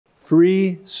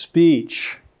Free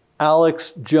speech.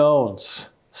 Alex Jones.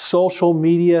 Social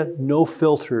media, no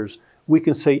filters. We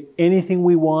can say anything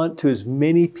we want to as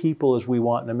many people as we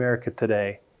want in America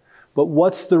today. But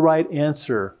what's the right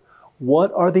answer?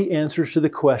 What are the answers to the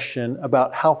question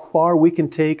about how far we can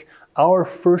take our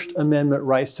First Amendment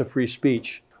rights to free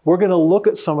speech? We're going to look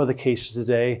at some of the cases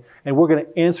today, and we're going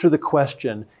to answer the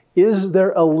question, is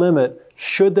there a limit?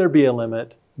 Should there be a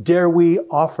limit? Dare we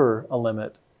offer a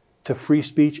limit to free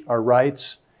speech, our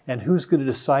rights, and who's going to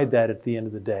decide that at the end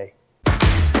of the day?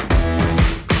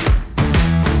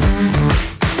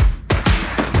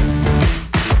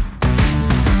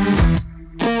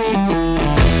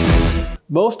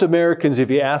 Most Americans, if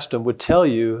you asked them, would tell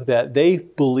you that they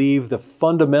believe the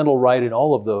fundamental right in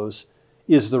all of those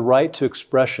is the right to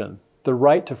expression, the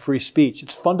right to free speech.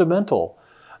 It's fundamental.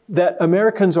 That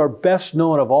Americans are best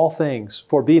known of all things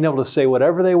for being able to say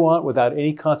whatever they want without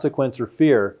any consequence or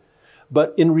fear.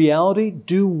 But in reality,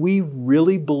 do we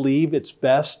really believe it's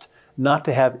best not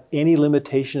to have any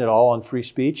limitation at all on free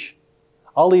speech?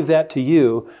 I'll leave that to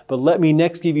you, but let me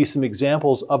next give you some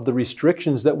examples of the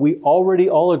restrictions that we already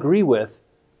all agree with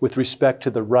respect to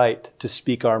the right to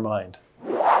speak our mind.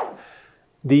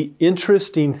 The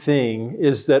interesting thing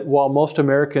is that while most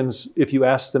Americans, if you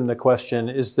ask them the question,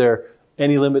 is there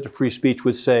any limit to free speech,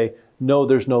 would say, no,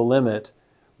 there's no limit.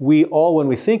 We all, when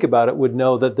we think about it, would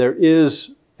know that there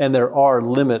is and there are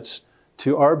limits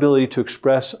to our ability to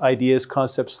express ideas,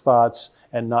 concepts, thoughts,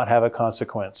 and not have a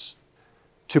consequence.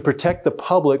 To protect the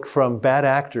public from bad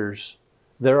actors,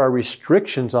 there are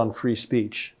restrictions on free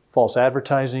speech: false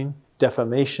advertising,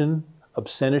 defamation,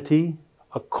 obscenity,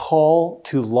 a call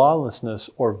to lawlessness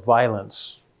or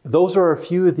violence. Those are a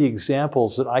few of the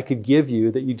examples that I could give you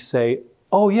that you'd say,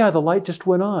 oh yeah, the light just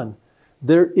went on.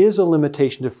 There is a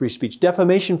limitation to free speech.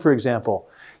 Defamation, for example.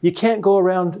 You can't go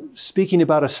around speaking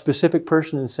about a specific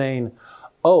person and saying,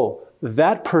 oh,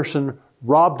 that person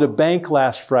robbed a bank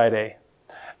last Friday.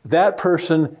 That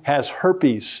person has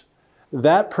herpes.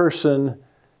 That person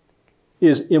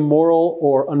is immoral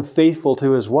or unfaithful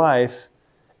to his wife,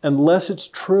 unless it's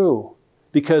true.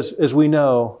 Because as we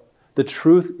know, the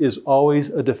truth is always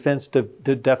a defense to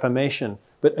defamation.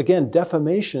 But again,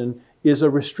 defamation is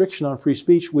a restriction on free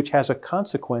speech which has a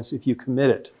consequence if you commit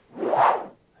it.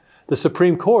 The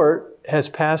Supreme Court has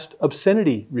passed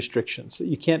obscenity restrictions.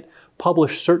 You can't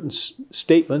publish certain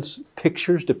statements,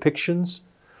 pictures, depictions.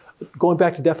 Going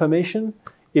back to defamation,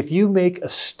 if you make a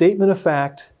statement of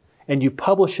fact and you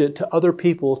publish it to other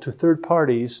people, to third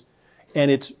parties,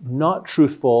 and it's not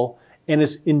truthful and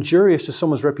it's injurious to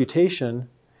someone's reputation,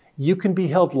 you can be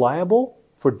held liable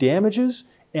for damages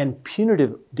and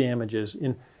punitive damages.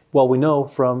 Well, we know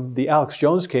from the Alex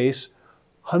Jones case,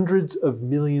 hundreds of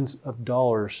millions of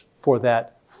dollars for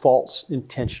that false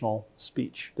intentional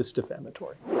speech that's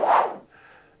defamatory.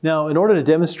 Now, in order to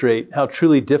demonstrate how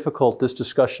truly difficult this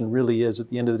discussion really is at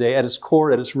the end of the day, at its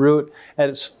core, at its root, at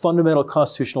its fundamental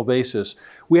constitutional basis,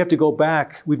 we have to go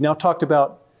back. We've now talked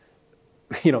about,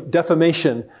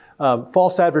 defamation,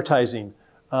 false advertising,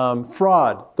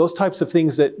 fraud, those types of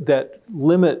things that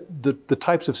limit the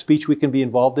types of speech we can be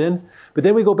involved in. But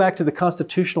then we go back to the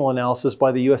constitutional analysis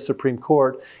by the U.S. Supreme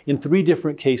Court in 3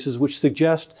 different cases, which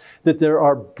suggest that there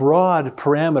are broad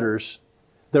parameters.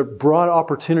 There are broad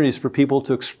opportunities for people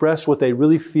to express what they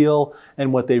really feel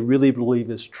and what they really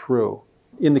believe is true.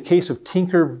 In the case of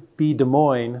Tinker v. Des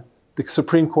Moines, the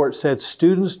Supreme Court said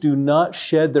students do not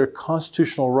shed their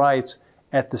constitutional rights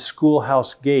at the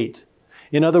schoolhouse gate.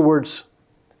 In other words,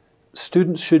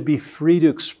 students should be free to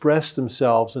express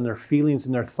themselves and their feelings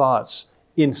and their thoughts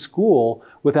in school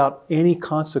without any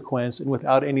consequence and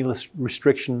without any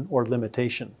restriction or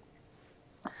limitation.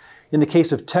 In the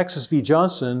case of Texas v.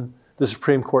 Johnson, the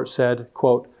Supreme Court said,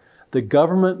 quote, "The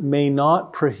government may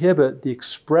not prohibit the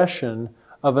expression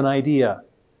of an idea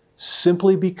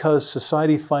simply because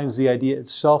society finds the idea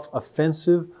itself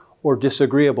offensive or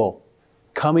disagreeable."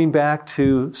 Coming back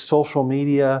to social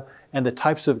media and the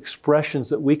types of expressions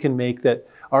that we can make that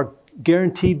are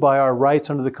guaranteed by our rights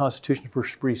under the Constitution for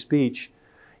free speech,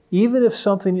 even if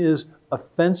something is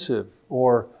offensive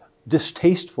or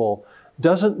distasteful,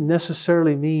 doesn't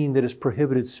necessarily mean that it's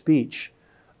prohibited speech.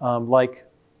 Like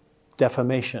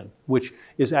defamation, which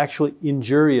is actually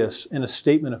injurious in a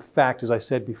statement of fact, as I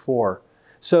said before.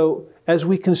 So as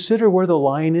we consider where the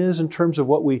line is in terms of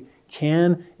what we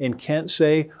can and can't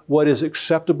say, what is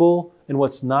acceptable and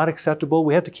what's not acceptable,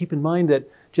 we have to keep in mind that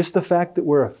just the fact that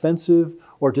we're offensive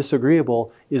or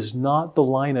disagreeable is not the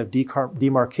line of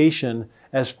demarcation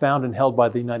as found and held by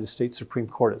the United States Supreme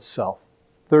Court itself.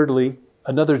 Thirdly,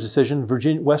 another decision,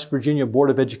 West Virginia Board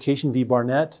of Education v.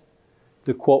 Barnett,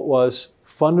 The quote was,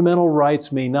 "Fundamental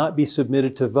rights may not be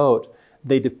submitted to vote.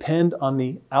 They depend on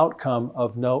the outcome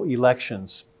of no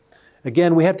elections."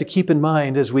 Again, we have to keep in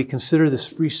mind as we consider this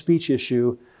free speech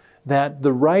issue that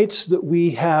the rights that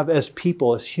we have as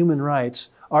people, as human rights,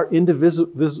 are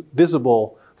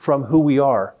indivisible from who we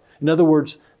are. In other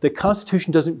words, the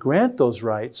Constitution doesn't grant those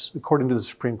rights, according to the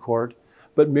Supreme Court,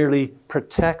 but merely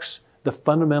protects the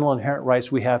fundamental inherent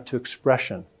rights we have to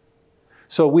expression.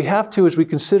 So we have to, as we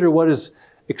consider what is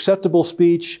acceptable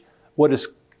speech, what is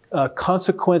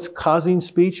consequence-causing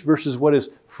speech versus what is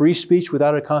free speech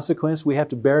without a consequence, we have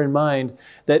to bear in mind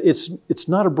that it's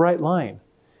not a bright line.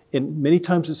 And many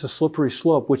times it's a slippery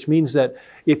slope, which means that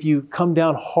if you come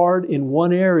down hard in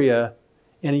one area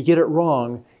and you get it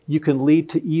wrong, you can lead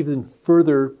to even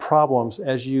further problems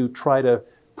as you try to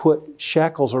put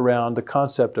shackles around the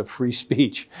concept of free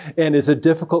speech. And it's a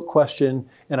difficult question,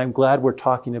 and I'm glad we're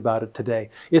talking about it today.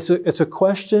 It's a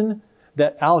question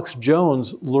that Alex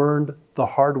Jones learned the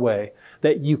hard way,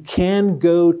 that you can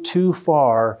go too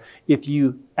far if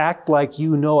you act like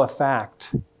you know a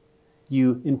fact.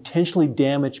 You intentionally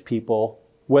damage people.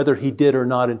 Whether he did or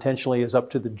not intentionally is up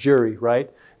to the jury,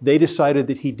 right? They decided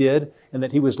that he did and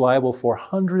that he was liable for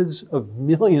hundreds of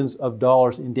millions of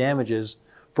dollars in damages.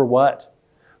 For what?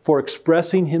 For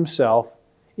expressing himself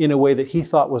in a way that he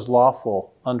thought was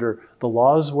lawful under the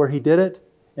laws where he did it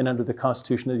and under the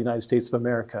Constitution of the United States of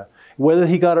America. Whether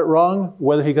he got it wrong,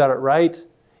 whether he got it right,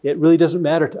 it really doesn't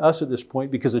matter to us at this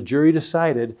point because a jury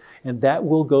decided, and that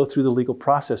will go through the legal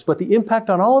process. But the impact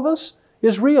on all of us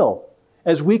is real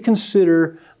as we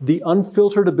consider the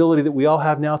unfiltered ability that we all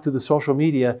have now through the social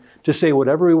media to say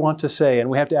whatever we want to say. And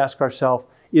we have to ask ourselves,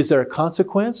 is there a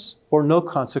consequence or no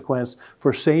consequence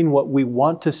for saying what we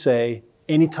want to say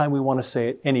anytime we want to say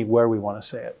it, anywhere we want to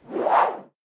say it?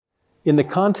 In the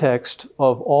context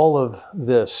of all of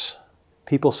this,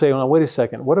 people say, well, wait a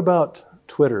second, what about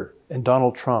Twitter and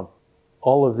Donald Trump?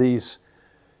 All of these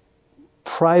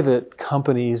private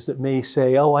companies that may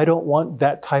say, oh, I don't want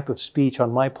that type of speech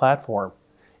on my platform.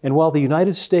 And while the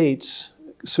United States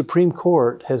Supreme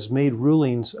Court has made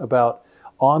rulings about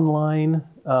online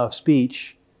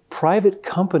speech, private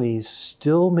companies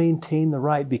still maintain the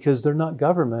right, because they're not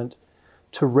government,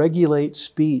 to regulate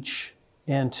speech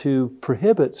and to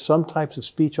prohibit some types of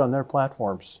speech on their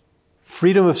platforms.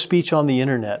 Freedom of speech on the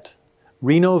internet.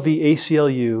 Reno v.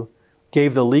 ACLU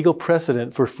gave the legal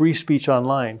precedent for free speech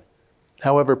online.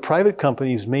 However, private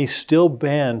companies may still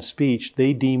ban speech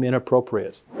they deem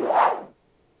inappropriate.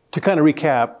 To kind of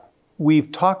recap,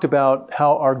 we've talked about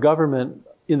how our government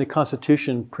in the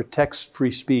Constitution protects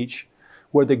free speech,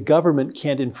 where the government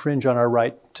can't infringe on our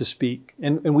right to speak.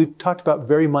 And we've talked about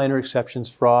very minor exceptions,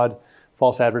 fraud,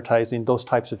 false advertising, those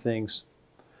types of things.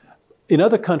 In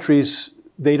other countries,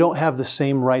 they don't have the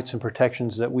same rights and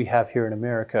protections that we have here in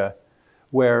America,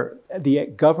 where the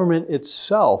government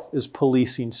itself is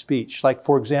policing speech. Like,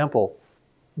 for example,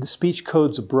 the speech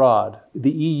codes abroad,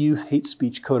 the EU hate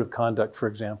speech code of conduct, for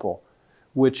example,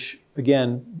 which,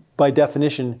 again, by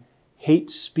definition, hate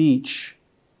speech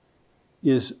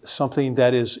is something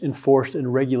that is enforced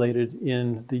and regulated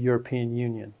in the European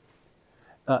Union.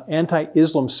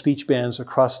 Anti-Islam speech bans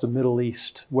across the Middle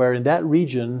East, where in that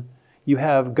region you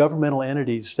have governmental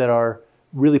entities that are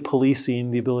really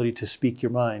policing the ability to speak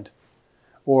your mind.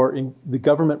 Or the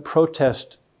government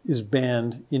protest is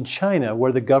banned in China,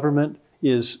 where the government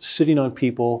is sitting on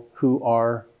people who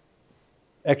are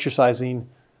exercising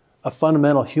a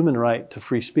fundamental human right to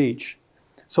free speech.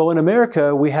 So in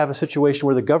America, we have a situation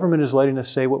where the government is letting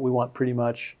us say what we want pretty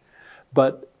much,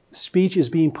 but speech is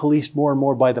being policed more and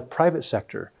more by the private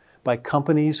sector, by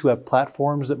companies who have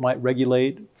platforms that might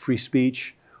regulate free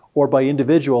speech, or by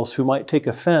individuals who might take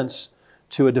offense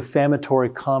to a defamatory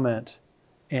comment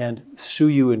and sue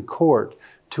you in court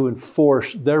to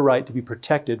enforce their right to be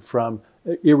protected from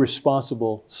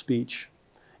irresponsible speech.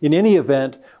 In any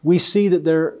event, we see that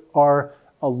there are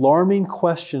alarming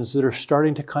questions that are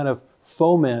starting to kind of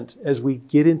foment as we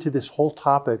get into this whole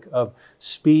topic of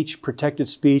speech, protected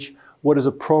speech, what is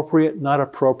appropriate, not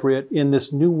appropriate in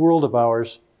this new world of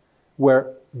ours,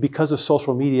 where because of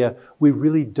social media, we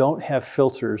really don't have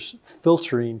filters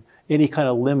filtering any kind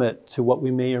of limit to what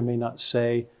we may or may not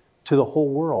say to the whole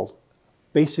world,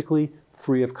 basically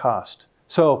free of cost.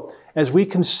 So as we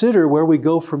consider where we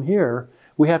go from here,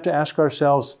 we have to ask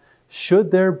ourselves,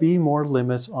 should there be more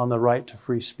limits on the right to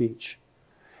free speech?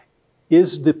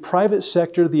 Is the private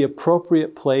sector the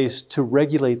appropriate place to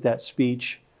regulate that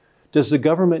speech? Does the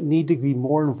government need to be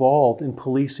more involved in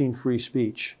policing free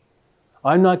speech?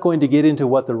 I'm not going to get into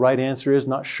what the right answer is,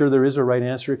 not sure there is a right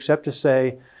answer, except to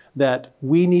say that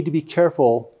we need to be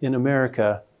careful in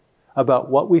America about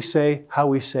what we say, how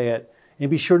we say it, and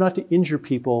be sure not to injure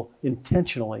people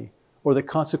intentionally, or the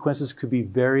consequences could be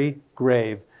very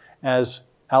grave, as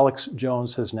Alex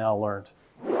Jones has now learned.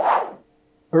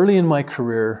 Early in my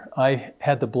career, I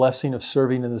had the blessing of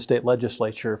serving in the state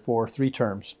legislature for 3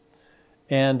 terms.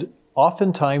 And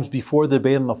oftentimes before the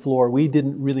debate on the floor, we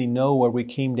didn't really know where we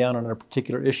came down on a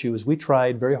particular issue, as we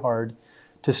tried very hard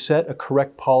to set a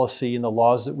correct policy in the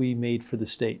laws that we made for the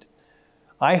state.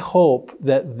 I hope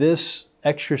that this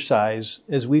exercise,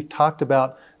 as we've talked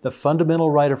about the fundamental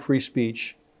right of free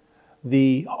speech,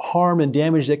 the harm and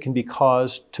damage that can be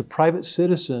caused to private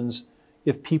citizens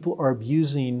if people are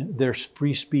abusing their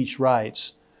free speech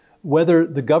rights, whether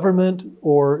the government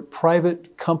or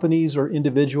private companies or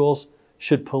individuals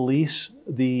should police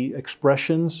the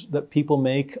expressions that people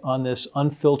make on this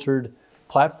unfiltered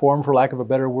platform, for lack of a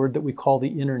better word, that we call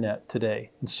the internet today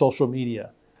and social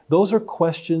media. Those are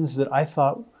questions that I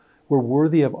thought were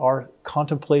worthy of our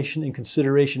contemplation and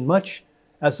consideration, much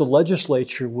as the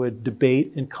legislature would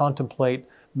debate and contemplate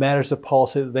matters of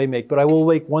policy that they make. But I will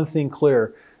make one thing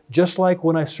clear. Just like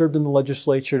when I served in the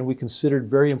legislature and we considered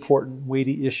very important,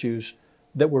 weighty issues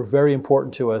that were very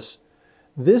important to us,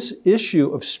 this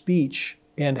issue of speech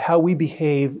and how we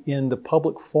behave in the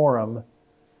public forum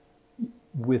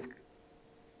with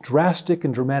drastic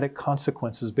and dramatic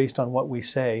consequences based on what we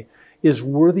say is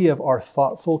worthy of our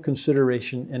thoughtful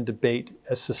consideration and debate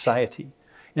as society.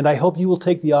 And I hope you will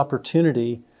take the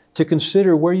opportunity to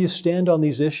consider where you stand on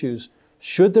these issues.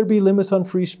 Should there be limits on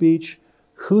free speech?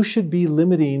 Who should be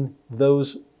limiting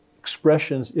those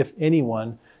expressions, if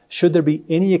anyone? Should there be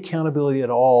any accountability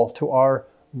at all to our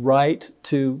right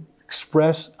to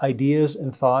express ideas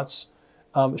and thoughts?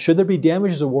 Should there be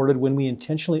damages awarded when we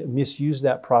intentionally misuse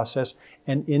that process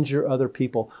and injure other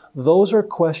people? Those are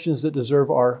questions that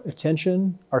deserve our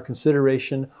attention, our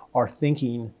consideration, our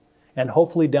thinking, and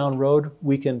hopefully down the road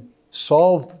we can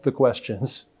solve the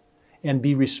questions and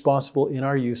be responsible in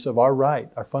our use of our right,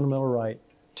 our fundamental right,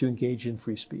 to engage in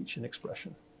free speech and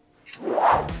expression.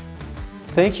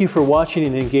 Thank you for watching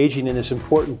and engaging in this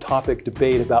important topic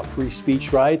debate about free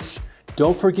speech rights.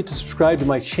 Don't forget to subscribe to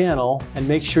my channel and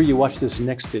make sure you watch this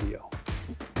next video.